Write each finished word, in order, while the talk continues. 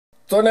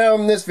So now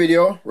in this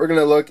video, we're going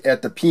to look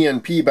at the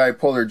PNP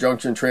bipolar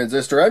junction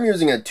transistor. I'm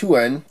using a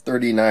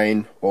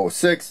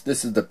 2N3906.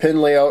 This is the pin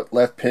layout,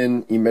 left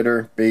pin,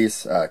 emitter,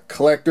 base,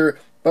 collector.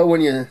 But when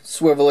you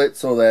swivel it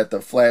so that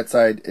the flat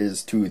side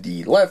is to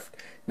the left,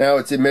 now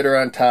it's emitter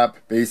on top,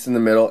 base in the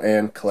middle,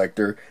 and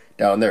collector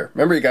down there.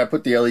 Remember, you got to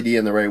put the LED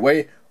in the right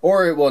way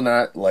or it will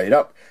not light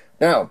up.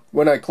 Now,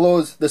 when I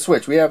close the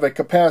switch, we have a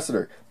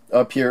capacitor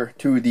up here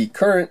to the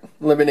current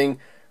limiting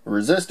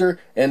resistor,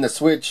 and the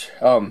switch,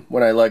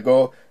 when I let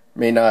go,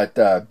 may not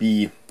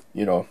be,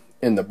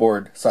 in the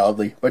board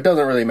solidly, but it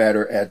doesn't really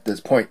matter at this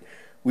point.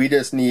 We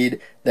just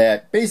need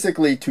that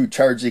basically to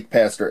charge the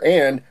capacitor,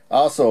 and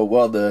also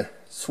while the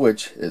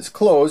switch is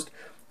closed,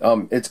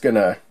 it's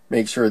gonna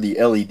make sure the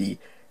LED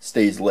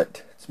stays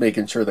lit. It's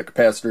making sure the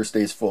capacitor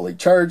stays fully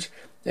charged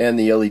and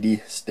the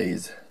LED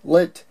stays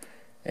lit,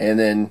 and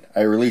then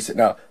I release it.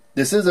 Now,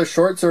 this is a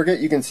short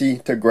circuit, you can see,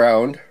 to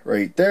ground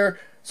right there,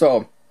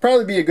 so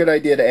probably be a good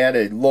idea to add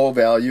a low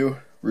value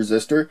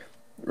resistor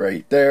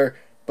right there,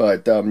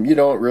 but you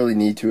don't really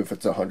need to if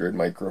it's 100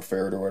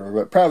 microfarad or whatever,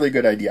 but probably a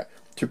good idea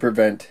to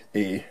prevent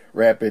a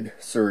rapid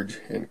surge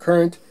in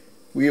current.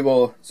 We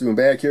will zoom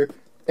back here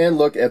and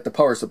look at the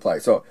power supply.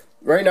 So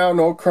right now,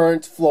 no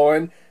current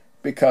flowing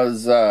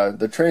because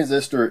the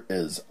transistor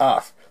is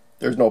off.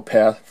 There's no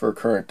path for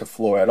current to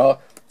flow at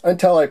all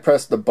until I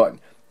press the button.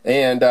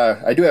 And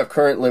I do have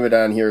current limit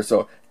on here,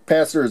 so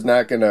capacitor is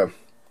not going to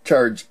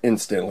charge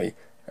instantly.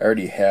 I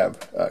already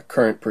have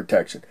current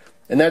protection,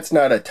 and that's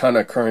not a ton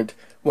of current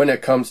when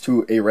it comes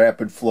to a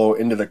rapid flow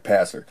into the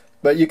capacitor,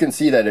 but you can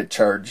see that it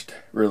charged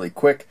really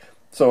quick.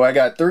 So I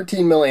got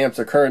 13 milliamps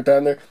of current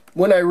on there.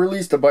 When I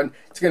release the button,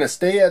 it's going to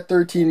stay at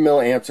 13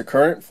 milliamps of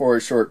current for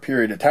a short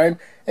period of time,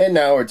 and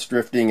now it's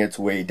drifting its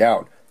way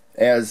down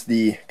as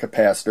the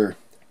capacitor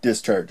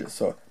discharges.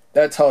 So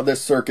that's how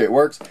this circuit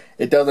works.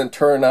 It doesn't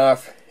turn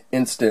off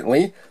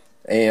instantly,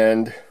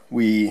 and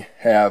we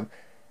have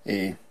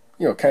a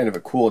kind of a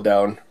cool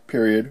down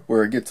period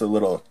where it gets a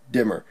little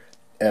dimmer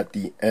at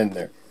the end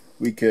there.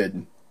 We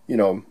could,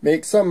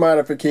 make some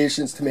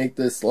modifications to make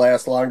this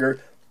last longer.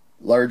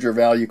 Larger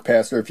value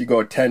capacitor, if you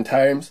go 10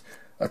 times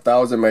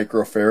 1,000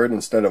 microfarad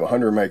instead of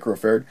 100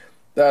 microfarad,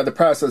 the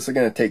process is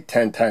going to take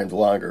 10 times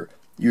longer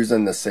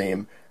using the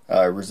same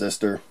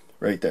resistor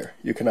right there.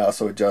 You can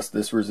also adjust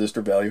this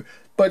resistor value,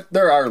 but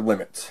there are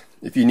limits.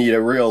 If you need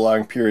a real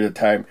long period of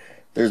time,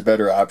 there's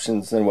better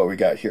options than what we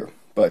got here.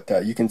 But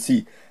you can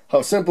see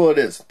how simple it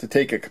is to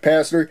take a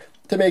capacitor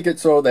to make it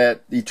so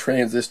that the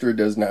transistor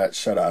does not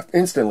shut off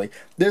instantly.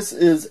 This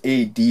is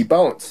a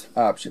debounce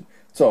option.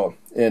 So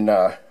in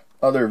other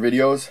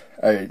videos,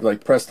 I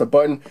press the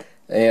button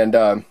and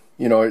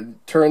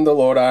it turned the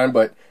load on,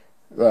 but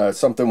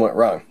something went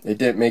wrong. It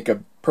didn't make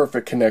a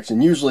perfect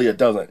connection. Usually it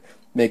doesn't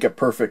make a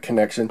perfect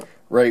connection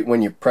right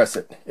when you press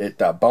it. It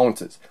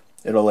bounces.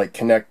 It'll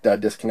connect,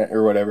 disconnect,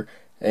 or whatever.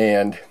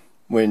 And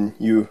when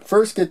you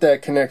first get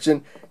that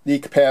connection, the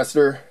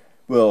capacitor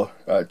will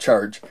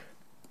charge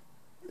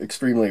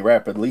extremely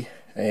rapidly,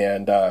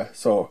 and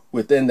so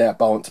within that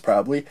bounce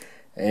probably,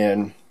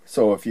 and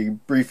so if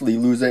you briefly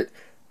lose it,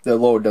 the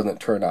load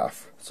doesn't turn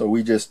off. So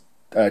we just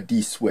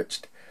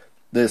de-switched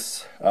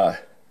this, or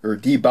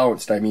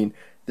debounced, I mean,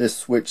 this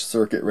switch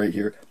circuit right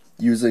here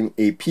using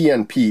a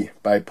PNP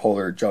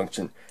bipolar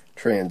junction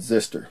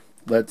transistor.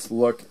 Let's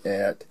look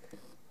at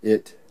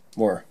it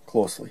more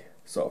closely.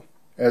 So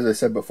as I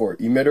said before,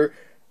 emitter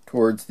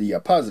towards the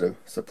positive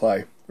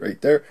supply right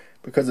there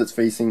because it's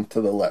facing to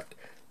the left.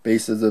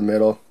 Base is the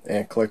middle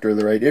and collector to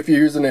the right. If you're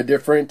using a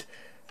different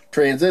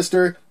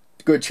transistor,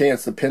 good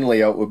chance the pin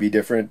layout will be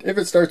different. If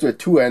it starts with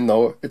 2N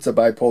though, it's a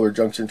bipolar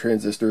junction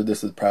transistor,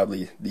 this is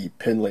probably the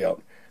pin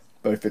layout.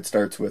 But if it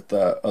starts with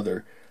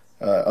other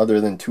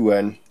than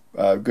 2N,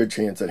 good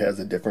chance it has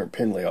a different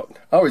pin layout.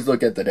 I always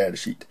look at the data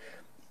sheet.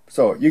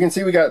 So you can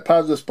see we got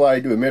positive supply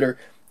to emitter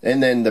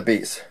and then the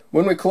base.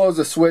 When we close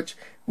the switch,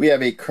 we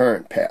have a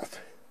current path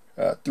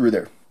through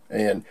there,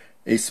 and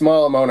a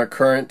small amount of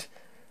current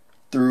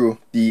through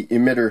the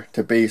emitter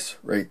to base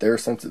right there,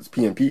 since it's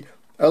PNP,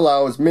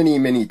 allows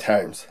many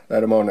times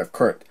that amount of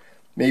current,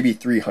 maybe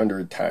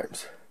 300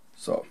 times.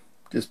 So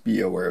just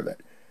be aware of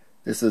that.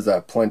 This is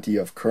plenty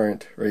of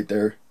current right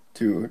there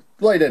to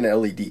light an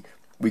LED.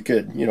 We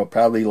could,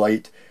 probably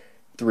light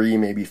 3,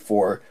 maybe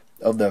 4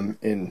 of them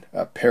in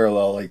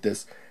parallel like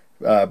this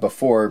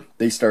before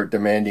they start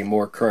demanding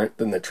more current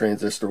than the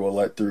transistor will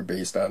let through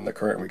based on the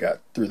current we got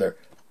through there.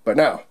 But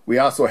now we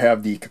also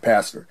have the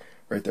capacitor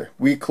right there.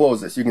 We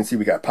close this. You can see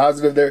we got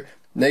positive there,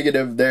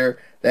 negative there.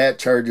 That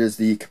charges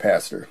the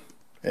capacitor.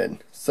 And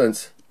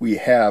since we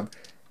have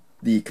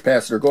the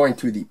capacitor going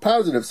to the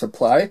positive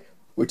supply,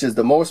 which is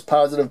the most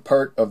positive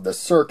part of the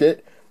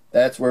circuit,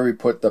 that's where we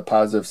put the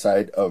positive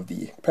side of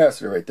the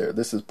capacitor right there.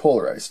 This is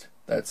polarized.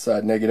 That's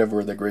negative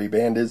where the gray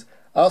band is,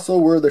 also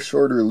where the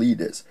shorter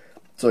lead is.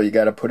 So you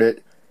got to put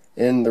it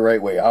in the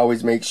right way.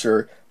 Always make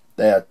sure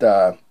that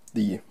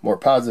the more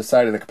positive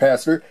side of the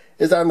capacitor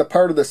is on the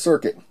part of the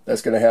circuit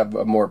that's going to have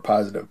a more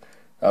positive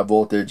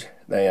voltage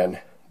than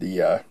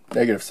the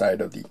negative side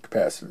of the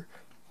capacitor.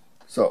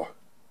 So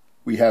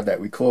we have that.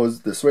 We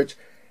close the switch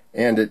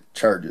and it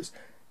charges.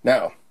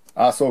 Now,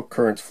 also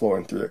current's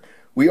flowing through there.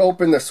 We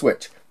open the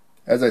switch.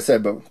 As I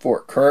said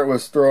before, current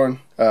was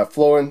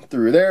flowing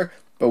through there,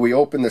 but we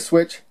open the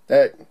switch.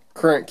 That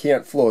current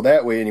can't flow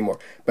that way anymore.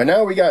 But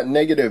now we got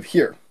negative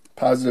here.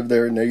 Positive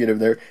there, negative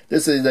there.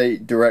 This is a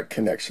direct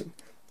connection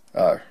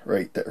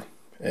right there.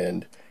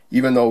 And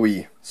even though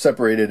we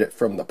separated it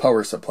from the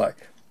power supply,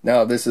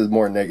 now this is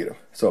more negative.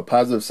 So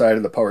positive side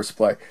of the power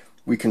supply,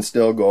 we can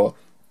still go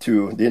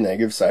to the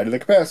negative side of the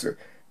capacitor.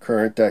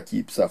 Current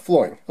keeps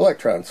flowing.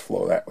 Electrons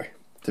flow that way,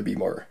 to be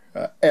more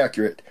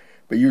accurate.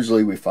 But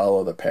usually we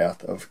follow the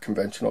path of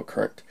conventional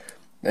current.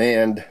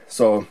 And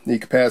so the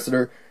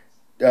capacitor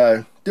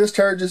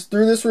discharges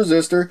through this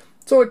resistor,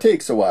 so it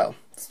takes a while.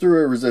 It's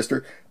through a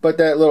resistor, but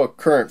that little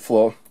current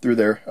flow through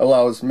there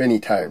allows many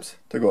times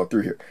to go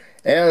through here.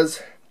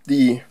 As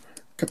the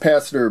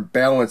capacitor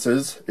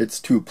balances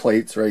its two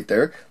plates right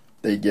there,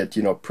 they get,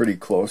 you know, pretty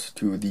close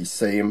to the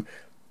same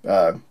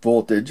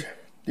voltage,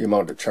 the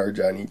amount of charge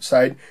on each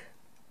side.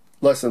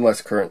 Less and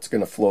less current's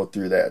going to flow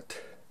through that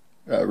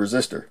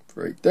resistor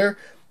right there,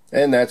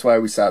 and that's why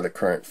we saw the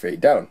current fade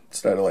down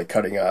instead of like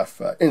cutting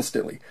off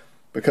instantly,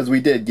 because we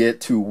did get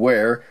to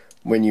where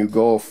when you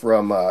go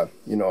from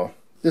you know,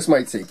 this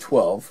might say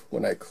 12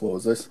 when I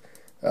close this,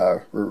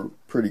 we're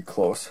pretty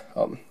close,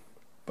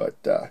 but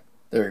there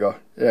you go,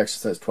 it actually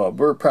says 12.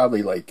 We're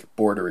probably like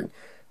bordering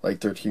like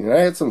 13, and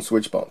I had some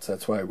switch bounce.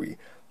 That's why we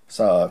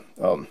saw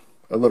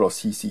a little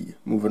CC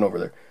moving over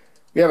there.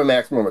 We have a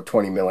maximum of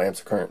 20 milliamps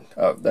of current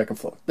that can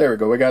flow. There we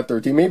go, we got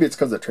 13. Maybe it's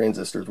because the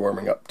transistor's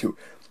warming up too.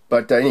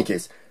 But in any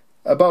case,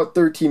 about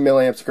 13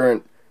 milliamps of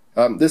current.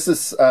 This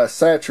is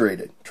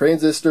saturated.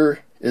 Transistor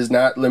is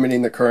not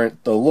limiting the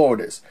current, the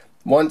load is.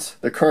 Once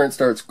the current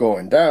starts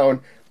going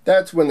down,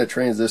 that's when the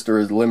transistor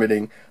is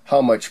limiting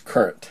how much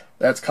current.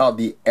 That's called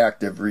the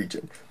active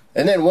region.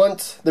 And then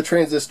once the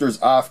transistor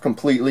is off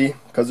completely,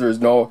 because there's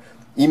no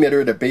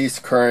emitter to base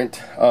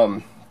current,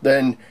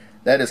 then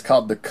that is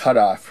called the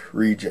cutoff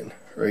region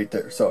right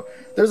there. So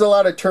there's a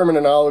lot of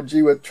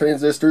terminology with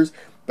transistors,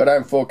 but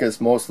I'm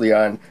focused mostly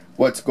on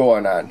what's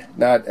going on,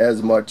 not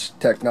as much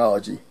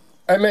technology.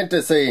 I meant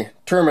to say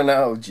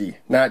terminology,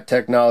 not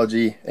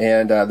technology,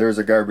 and there's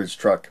a garbage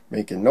truck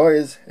making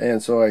noise,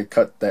 and so I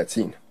cut that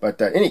scene. But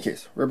in any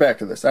case, we're back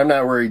to this. I'm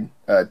not worried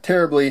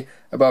terribly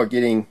about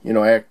getting, you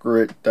know,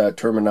 accurate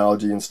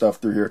terminology and stuff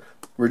through here.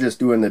 We're just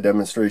doing the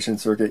demonstration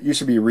circuit. You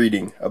should be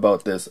reading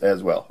about this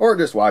as well, or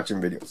just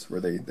watching videos where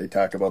they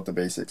talk about the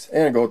basics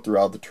and go through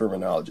all the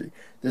terminology.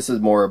 This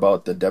is more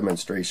about the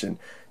demonstration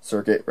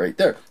circuit right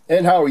there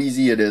and how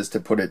easy it is to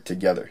put it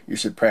together. You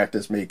should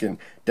practice making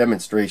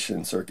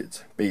demonstration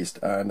circuits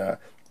based on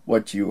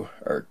what you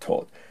are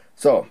told.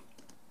 So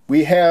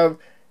we have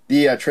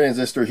the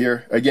transistor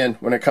here. Again,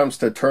 when it comes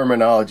to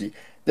terminology,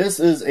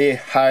 this is a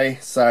high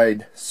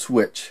side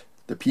switch.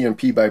 The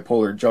PNP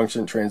bipolar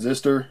junction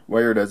transistor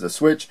wired as a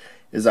switch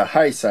is a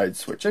high side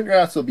switch. It could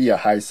also be a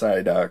high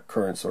side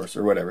current source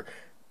or whatever.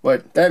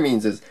 What that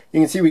means is, you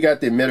can see we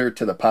got the emitter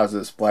to the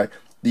positive supply.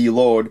 The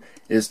load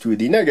is to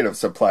the negative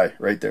supply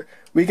right there.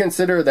 We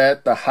consider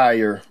that the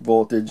higher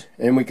voltage,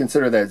 and we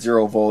consider that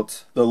 0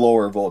 volts the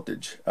lower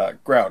voltage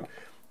ground.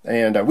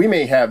 And we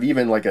may have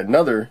even like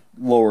another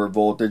lower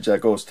voltage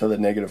that goes to the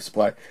negative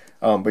supply,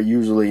 but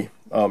usually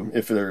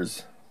if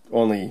there's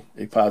only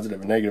a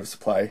positive and negative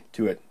supply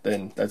to it,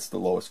 then that's the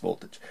lowest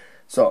voltage.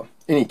 So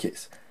in any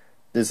case,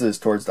 this is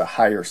towards the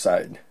higher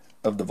side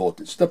of the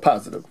voltage, the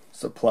positive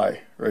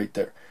supply right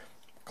there,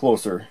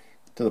 closer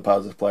to the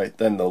positive supply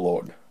than the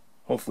load.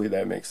 Hopefully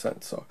that makes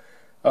sense. So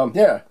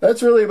yeah,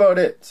 that's really about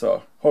it.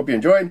 So hope you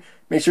enjoyed.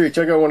 Make sure you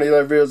check out one of the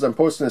other videos I'm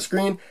posting on the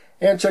screen,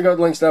 and check out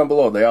the links down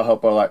below. They all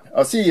help a lot.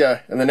 I'll see you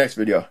in the next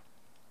video.